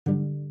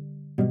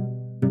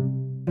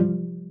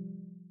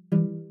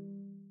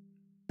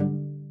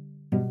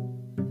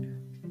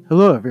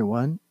Hello,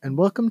 everyone, and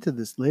welcome to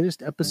this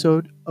latest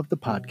episode of the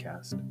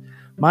podcast.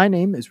 My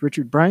name is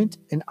Richard Bryant,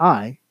 and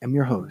I am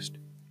your host.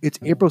 It's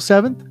April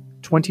 7th,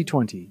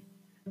 2020.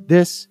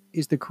 This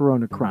is the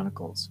Corona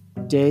Chronicles,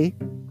 day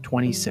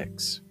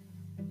 26.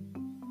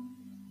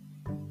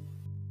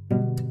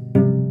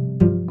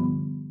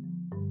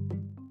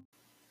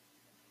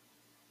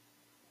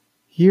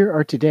 Here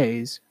are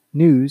today's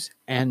news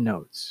and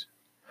notes.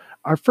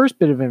 Our first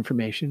bit of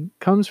information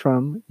comes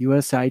from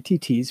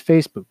USITT's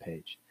Facebook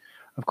page.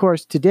 Of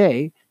course,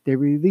 today they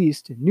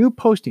released new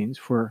postings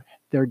for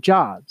their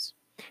jobs.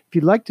 If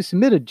you'd like to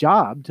submit a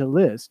job to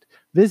list,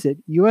 visit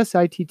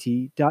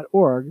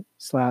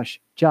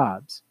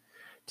usitt.org/jobs.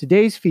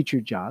 Today's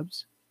featured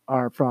jobs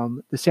are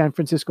from the San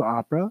Francisco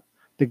Opera,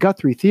 the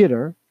Guthrie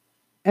Theater,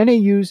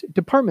 NAU's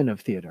Department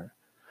of Theater.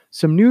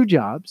 Some new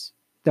jobs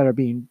that are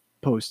being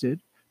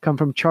posted come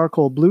from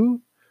Charcoal Blue,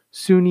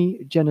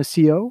 SUNY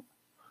Geneseo,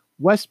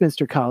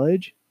 Westminster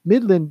College,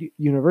 Midland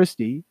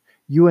University,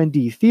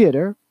 UND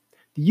Theatre,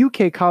 the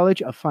UK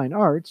College of Fine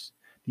Arts,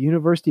 the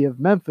University of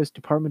Memphis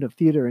Department of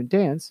Theatre and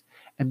Dance,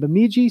 and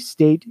Bemidji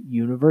State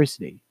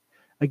University.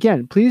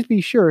 Again, please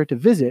be sure to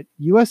visit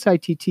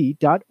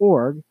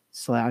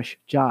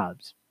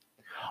usitt.org/jobs.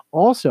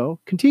 Also,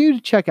 continue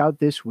to check out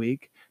this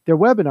week their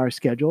webinar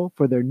schedule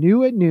for their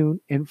New at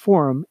Noon and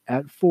Forum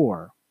at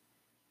 4.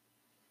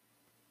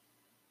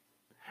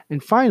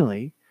 And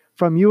finally,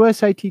 from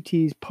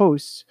USITT's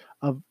posts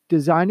of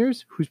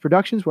designers whose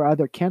productions were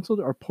either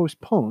canceled or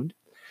postponed,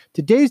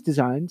 today's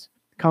designs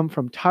come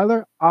from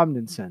Tyler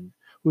Omdenson,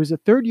 who is a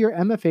third-year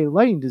MFA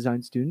lighting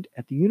design student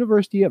at the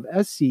University of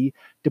SC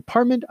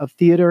Department of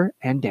Theater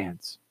and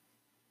Dance.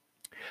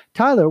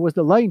 Tyler was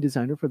the lighting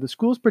designer for the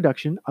school's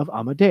production of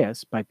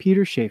Amadeus by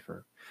Peter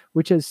Shaffer,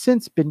 which has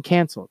since been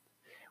canceled.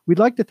 We'd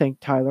like to thank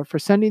Tyler for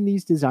sending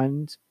these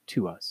designs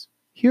to us.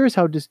 Here's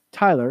how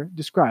Tyler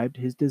described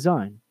his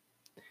design.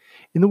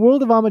 In the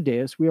world of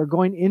Amadeus, we are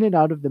going in and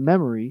out of the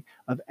memory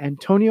of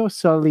Antonio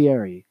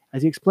Salieri,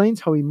 as he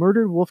explains how he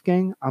murdered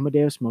Wolfgang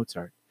Amadeus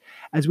Mozart.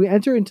 As we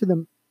enter into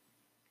the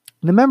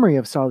memory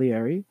of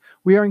Salieri,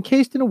 we are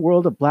encased in a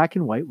world of black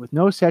and white with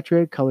no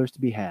saturated colors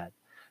to be had.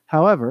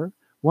 However,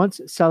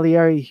 once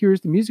Salieri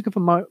hears the music of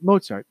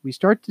Mozart, we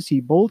start to see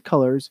bold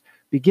colors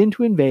begin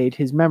to invade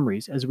his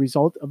memories as a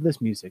result of this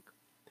music.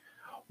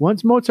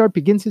 Once Mozart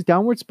begins his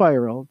downward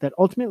spiral that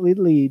ultimately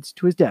leads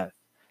to his death,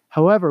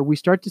 however, we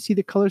start to see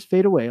the colors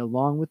fade away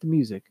along with the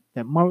music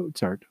that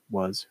Mozart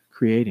was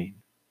creating.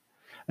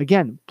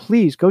 Again,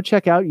 please go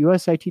check out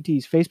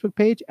USITT's Facebook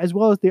page as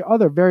well as the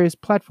other various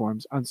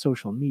platforms on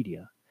social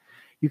media.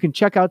 You can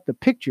check out the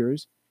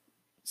pictures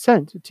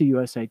sent to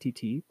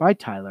USITT by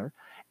Tyler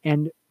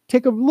and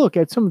take a look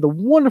at some of the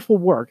wonderful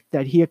work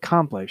that he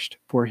accomplished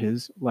for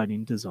his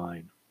lighting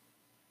design.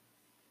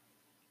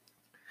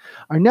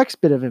 Our next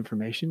bit of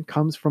information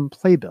comes from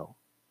Playbill.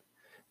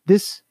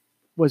 This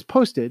was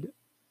posted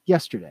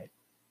yesterday.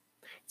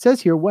 It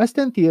says here, West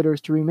End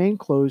theatres to remain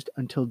closed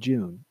until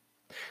June.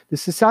 The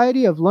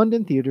Society of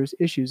London Theatres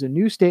issues a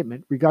new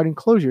statement regarding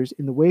closures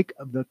in the wake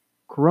of the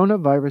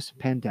coronavirus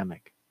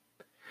pandemic.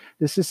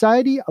 The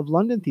Society of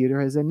London Theatre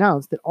has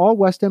announced that all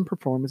West End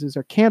performances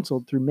are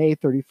cancelled through May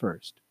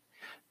 31st.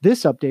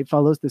 This update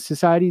follows the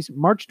Society's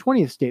March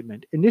 20th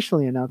statement,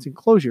 initially announcing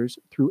closures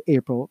through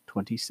April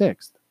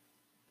 26th.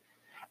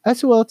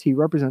 SOLT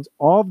represents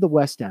all of the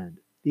West End.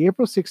 The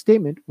April 6th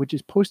statement, which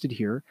is posted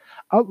here,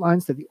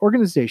 outlines that the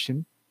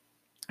organization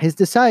has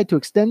decided to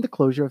extend the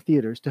closure of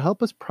theaters to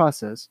help us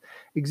process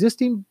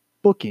existing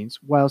bookings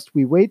whilst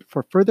we wait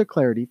for further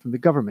clarity from the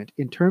government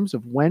in terms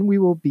of when we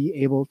will be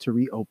able to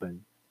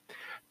reopen.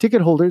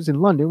 Ticket holders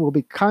in London will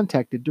be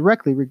contacted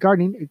directly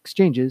regarding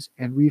exchanges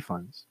and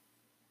refunds.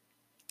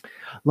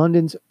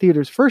 London's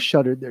theaters first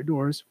shuttered their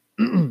doors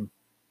on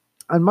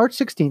March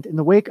 16th in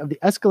the wake of the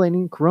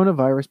escalating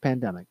coronavirus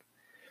pandemic.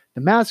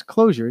 The mass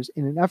closures,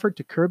 in an effort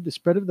to curb the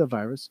spread of the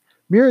virus,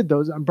 mirrored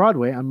those on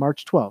Broadway on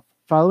March 12th,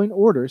 following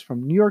orders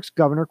from New York's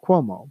Governor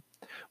Cuomo.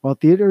 While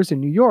theaters in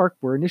New York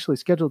were initially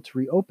scheduled to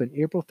reopen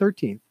April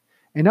 13th,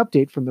 an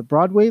update from the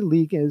Broadway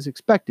League is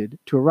expected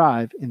to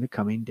arrive in the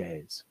coming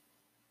days.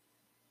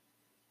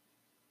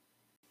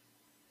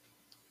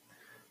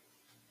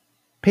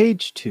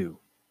 Page 2.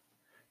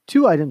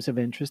 Two items of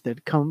interest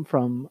that come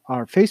from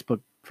our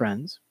Facebook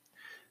friends.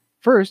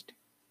 First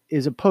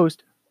is a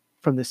post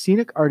from the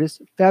Scenic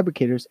Artists,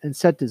 Fabricators, and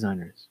Set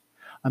Designers.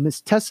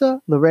 Ms.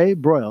 Tessa LeRae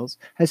Broyles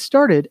has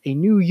started a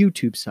new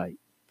YouTube site.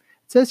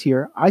 It says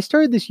here, I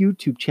started this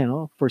YouTube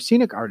channel for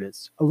scenic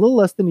artists a little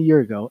less than a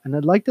year ago, and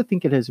I'd like to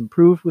think it has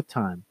improved with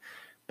time.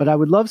 But I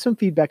would love some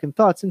feedback and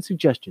thoughts and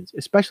suggestions,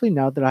 especially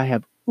now that I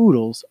have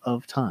oodles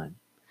of time.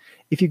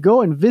 If you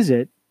go and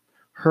visit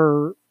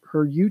her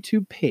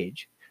YouTube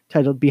page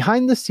titled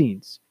Behind the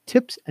Scenes,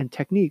 Tips and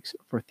Techniques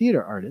for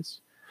Theater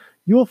Artists,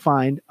 you will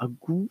find a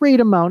great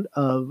amount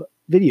of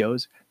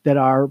videos that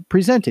are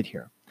presented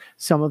here.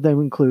 Some of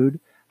them include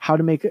how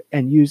to make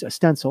and use a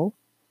stencil,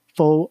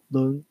 faux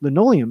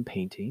linoleum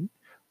painting,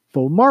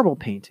 faux marble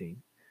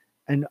painting,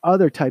 and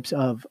other types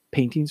of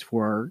paintings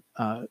for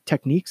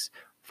techniques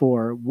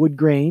for wood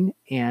grain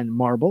and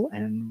marble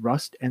and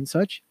rust and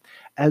such,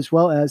 as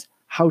well as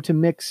how to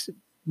mix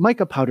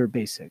mica powder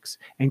basics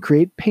and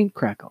create paint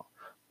crackle.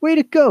 Way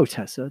to go,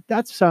 Tessa.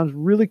 That sounds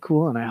really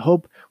cool, and I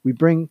hope we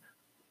bring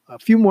a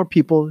few more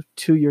people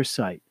to your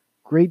site.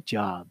 Great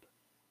job.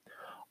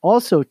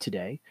 Also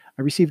today,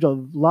 I received a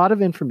lot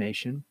of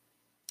information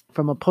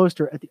from a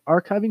poster at the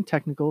Archiving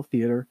Technical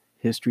Theater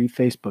History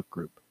Facebook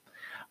group.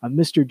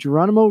 Mr.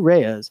 Geronimo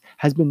Reyes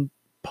has been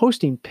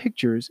posting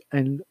pictures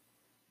and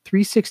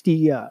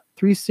 360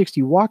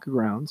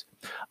 walkarounds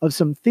of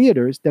some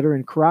theaters that are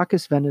in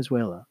Caracas,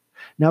 Venezuela.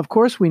 Now, of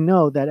course, we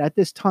know that at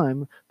this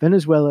time,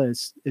 Venezuela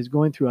is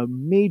going through a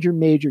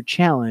major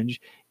challenge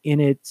in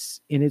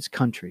its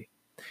country.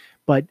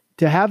 But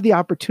to have the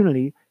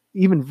opportunity,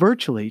 even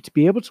virtually, to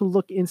be able to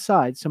look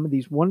inside some of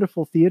these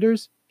wonderful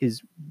theaters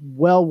is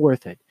well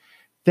worth it.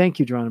 Thank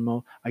you,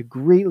 Geronimo. I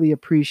greatly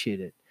appreciate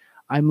it.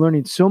 I'm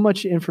learning so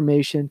much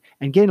information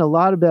and getting a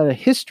lot about a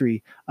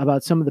history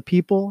about some of the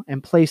people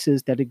and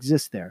places that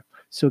exist there.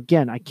 So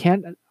again, I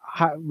can't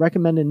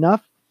recommend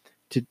enough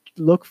to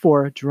look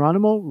for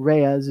Geronimo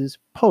Reyes's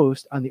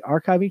post on the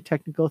Archiving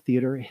Technical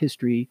Theater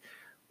History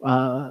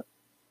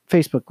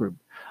Facebook group.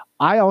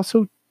 I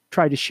also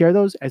try to share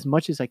those as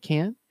much as I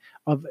can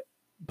of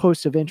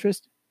posts of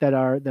interest that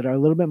are a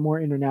little bit more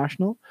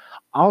international,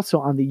 also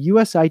on the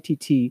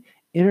USITT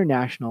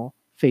International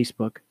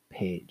Facebook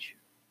page.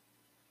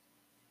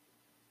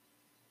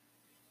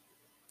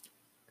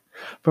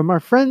 From our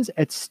friends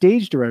at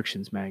Stage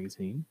Directions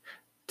magazine,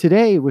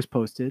 today was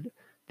posted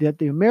that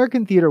the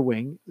American Theater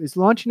Wing is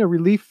launching a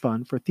relief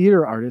fund for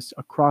theater artists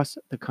across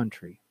the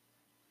country.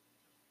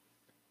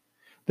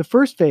 The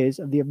first phase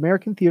of the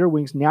American Theater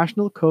Wing's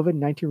national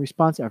COVID-19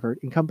 response effort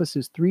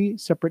encompasses 3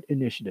 separate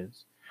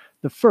initiatives.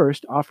 The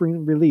first,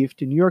 offering relief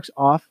to New York's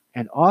off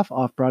and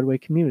off-Broadway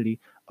community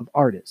of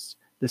artists.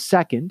 The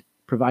second,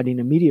 providing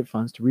immediate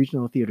funds to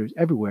regional theaters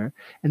everywhere.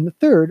 And the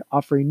third,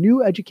 offering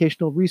new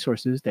educational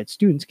resources that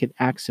students can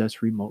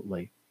access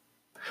remotely.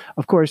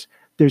 Of course,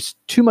 there's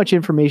too much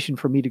information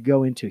for me to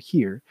go into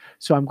here,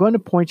 so I'm going to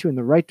point you in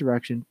the right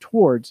direction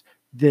towards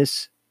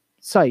this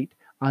site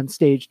on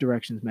Stage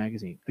Directions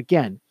magazine.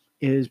 Again,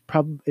 it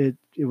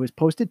was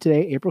posted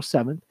today, April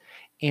 7th,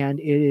 and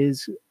it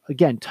is,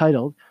 again,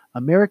 titled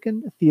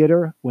American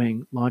Theater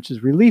Wing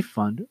Launches Relief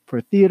Fund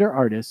for Theater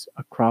Artists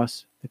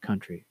Across the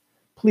Country.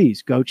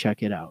 Please go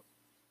check it out.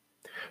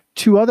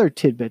 2 other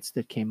tidbits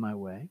that came my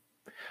way.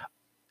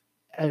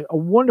 A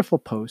wonderful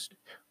post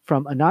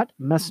from Anat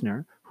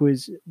Messner, who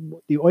is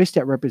the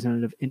OISTAT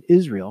representative in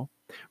Israel,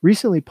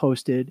 recently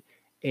posted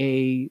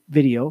a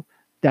video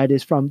that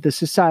is from the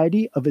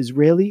Society of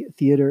Israeli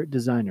Theater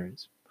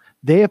Designers.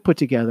 They have put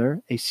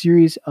together a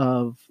series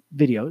of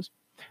videos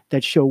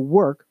that show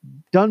work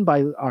done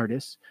by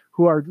artists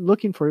who are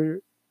looking for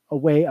a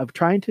way of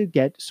trying to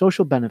get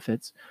social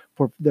benefits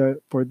for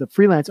the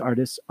freelance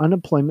artists'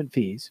 unemployment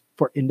fees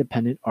for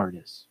independent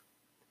artists.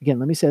 Again,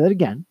 let me say that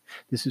again.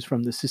 This is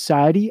from the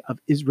Society of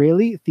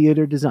Israeli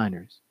Theater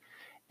Designers.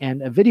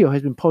 And a video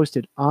has been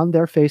posted on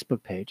their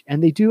Facebook page.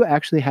 And they do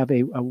actually have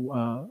a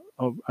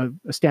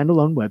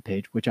standalone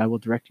webpage, which I will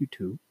direct you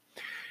to.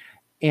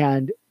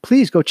 And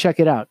please go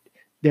check it out.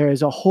 There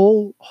is a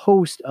whole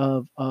host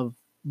of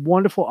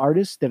wonderful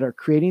artists that are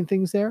creating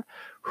things there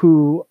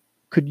who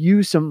could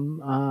use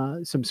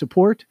some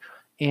support.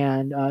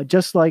 And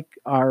just like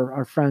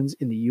our friends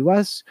in the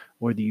US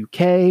or the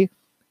UK,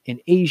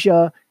 in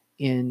Asia,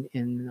 in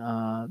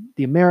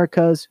the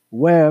Americas,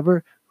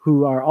 wherever,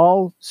 who are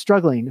all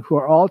struggling, who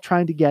are all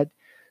trying to get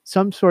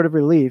some sort of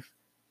relief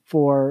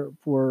for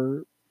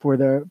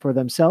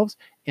themselves,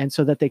 and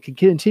so that they can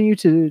continue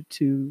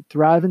to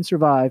thrive and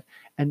survive,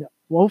 and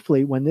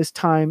hopefully when this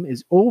time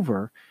is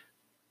over,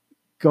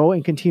 go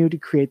and continue to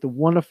create the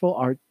wonderful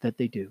art that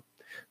they do.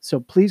 So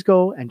please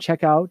go and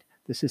check out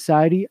the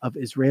Society of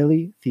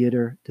Israeli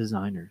Theater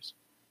Designers.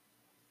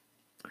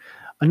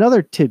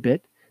 Another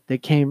tidbit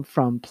that came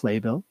from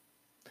Playbill: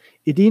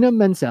 Idina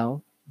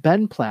Menzel,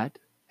 Ben Platt,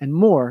 and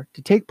more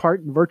to take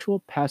part in virtual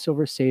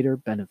Passover Seder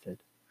benefit.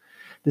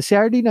 The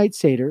Saturday Night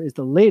Seder is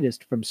the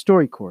latest from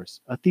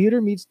StoryCourse, a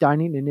theater meets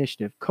dining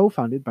initiative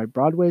co-founded by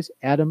Broadway's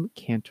Adam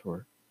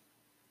Cantor.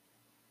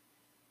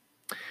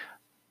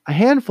 A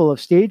handful of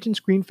stage and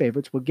screen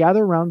favorites will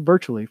gather around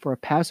virtually for a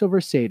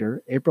Passover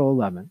Seder April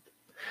 11th.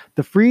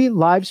 The free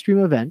live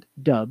stream event,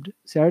 dubbed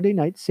Saturday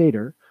Night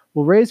Seder,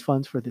 will raise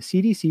funds for the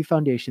CDC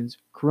Foundation's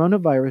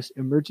Coronavirus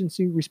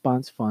Emergency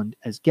Response Fund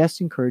as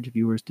guests encourage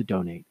viewers to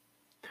donate.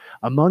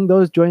 Among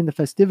those joining the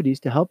festivities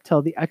to help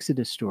tell the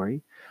Exodus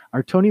story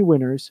are Tony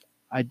winners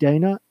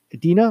Idina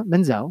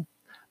Menzel,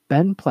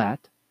 Ben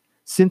Platt,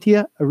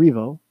 Cynthia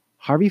Erivo,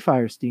 Harvey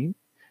Fierstein,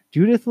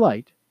 Judith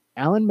Light,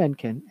 Alan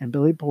Menken, and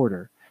Billy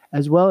Porter,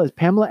 as well as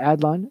Pamela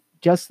Adlon,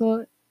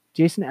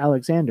 Jason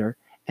Alexander,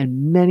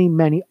 and many,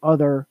 many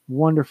other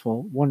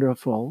wonderful,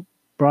 wonderful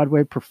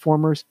Broadway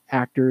performers,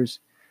 actors,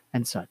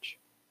 and such.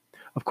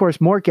 Of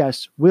course, more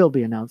guests will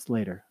be announced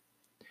later.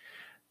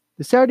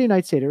 The Saturday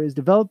Night Seder is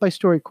developed by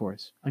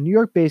StoryCourse, a New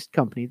York-based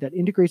company that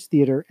integrates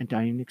theater and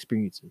dining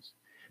experiences.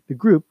 The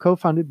group,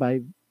 co-founded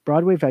by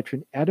Broadway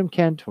veteran Adam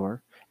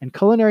Cantor and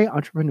culinary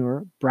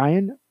entrepreneur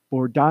Brian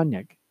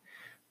Bordonick,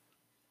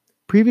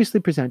 previously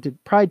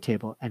presented Pride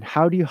Table and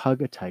How Do You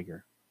Hug a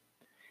Tiger?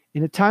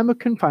 In a time of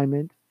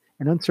confinement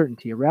and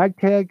uncertainty, a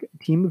ragtag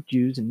team of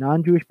Jews and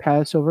non-Jewish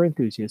Passover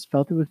enthusiasts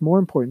felt it was more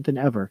important than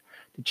ever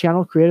to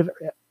channel creative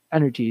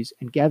energies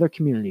and gather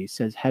communities,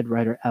 says head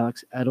writer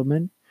Alex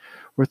Edelman.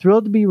 We're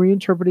thrilled to be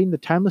reinterpreting the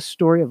timeless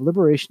story of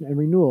liberation and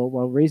renewal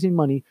while raising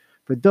money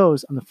for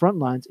those on the front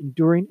lines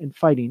enduring and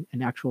fighting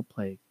an actual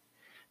plague.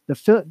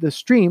 The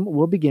stream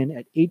will begin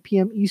at 8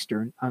 p.m.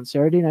 Eastern on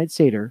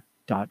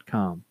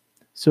SaturdayNightSeder.com.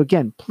 So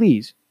again,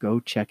 please go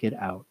check it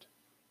out.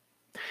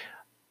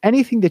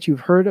 Anything that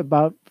you've heard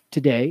about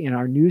today in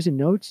our news and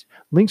notes,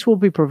 links will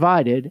be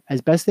provided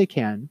as best they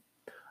can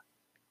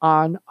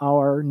on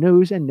our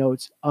news and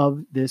notes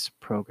of this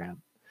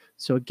program.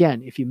 So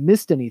again, if you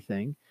missed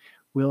anything,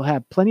 we'll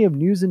have plenty of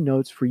news and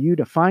notes for you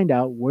to find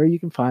out where you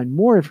can find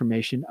more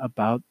information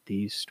about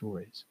these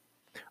stories.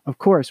 Of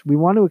course, we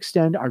want to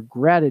extend our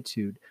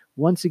gratitude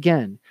once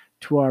again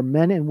to our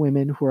men and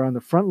women who are on the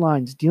front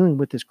lines dealing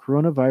with this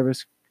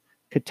coronavirus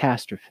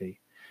catastrophe,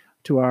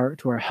 to our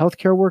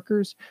healthcare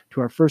workers,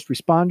 to our first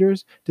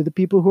responders, to the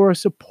people who are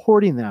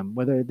supporting them,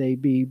 whether they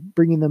be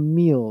bringing them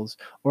meals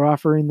or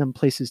offering them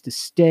places to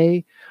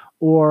stay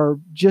or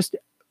just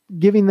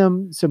giving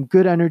them some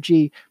good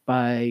energy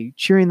by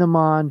cheering them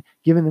on,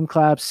 giving them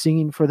claps,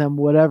 singing for them,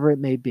 whatever it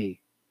may be.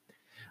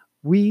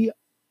 We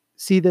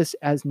see this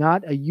as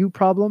not a you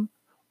problem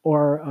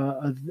or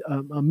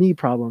a me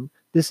problem.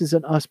 This is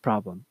an us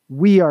problem.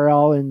 We are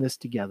all in this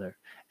together.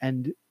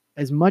 And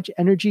as much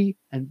energy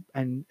and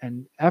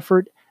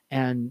effort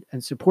and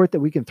support that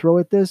we can throw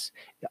at this,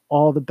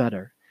 all the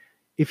better.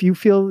 If you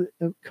feel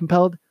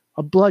compelled,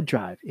 a blood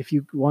drive, if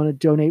you want to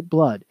donate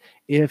blood,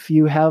 if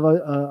you have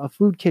a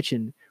food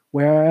kitchen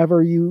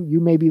wherever you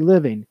may be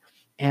living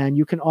and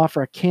you can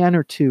offer a can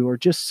or two or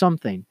just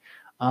something,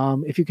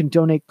 if you can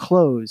donate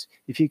clothes,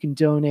 if you can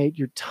donate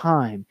your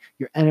time,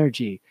 your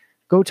energy,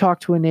 go talk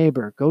to a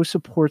neighbor, go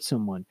support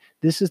someone.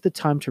 This is the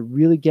time to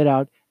really get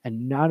out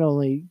and not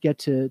only get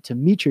to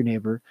meet your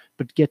neighbor,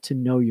 but get to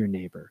know your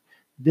neighbor.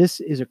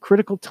 This is a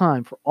critical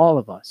time for all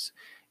of us.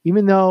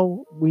 Even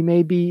though we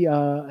may be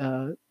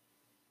all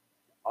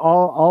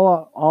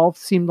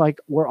seem like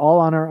we're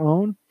all on our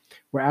own,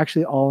 we're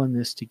actually all in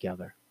this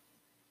together.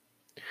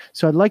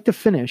 So I'd like to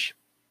finish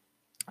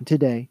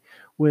today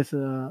with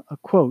a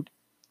quote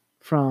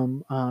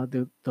from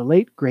the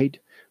late, great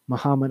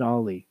Muhammad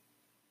Ali.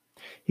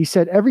 He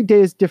said, "Every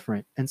day is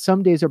different, and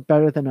some days are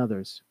better than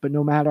others. But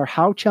no matter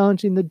how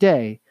challenging the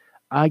day,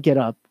 I get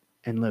up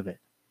and live it."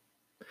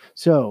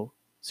 So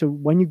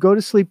when you go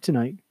to sleep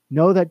tonight,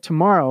 know that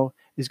tomorrow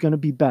is going to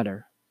be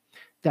better.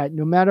 That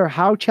no matter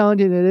how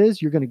challenging it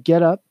is, you're going to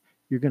get up,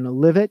 you're going to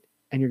live it,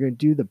 and you're going to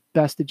do the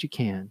best that you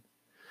can.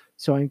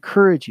 So I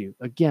encourage you,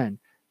 again,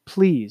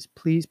 please,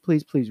 please,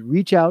 please, please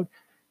reach out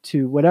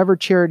to whatever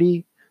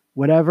charity,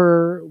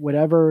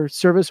 whatever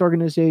service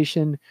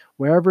organization,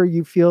 wherever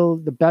you feel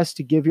the best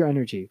to give your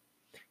energy.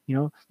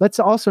 Let's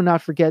also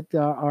not forget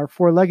our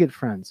four-legged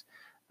friends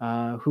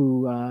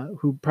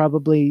who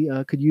probably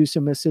could use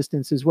some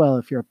assistance as well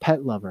if you're a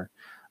pet lover,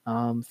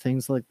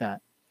 things like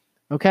that.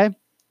 Okay,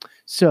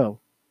 so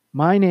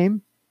my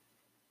name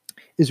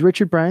is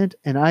Richard Bryant,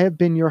 and I have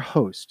been your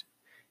host.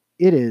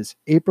 It is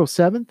April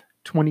 7th,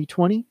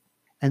 2020,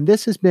 and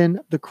this has been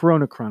the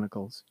Corona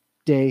Chronicles,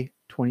 Day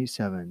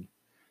 27.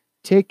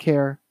 Take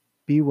care,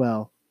 be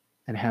well,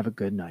 and have a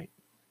good night.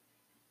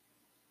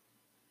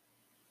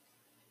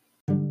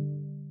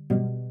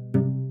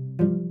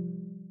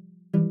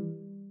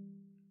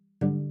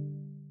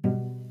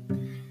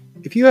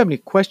 If you have any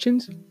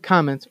questions,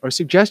 comments, or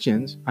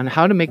suggestions on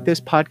how to make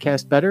this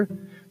podcast better,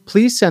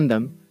 please send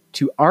them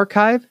to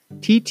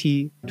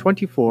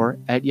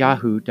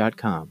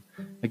archivett24@yahoo.com.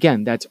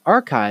 Again, that's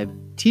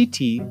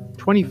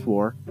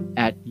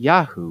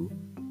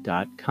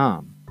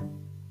archivett24@yahoo.com.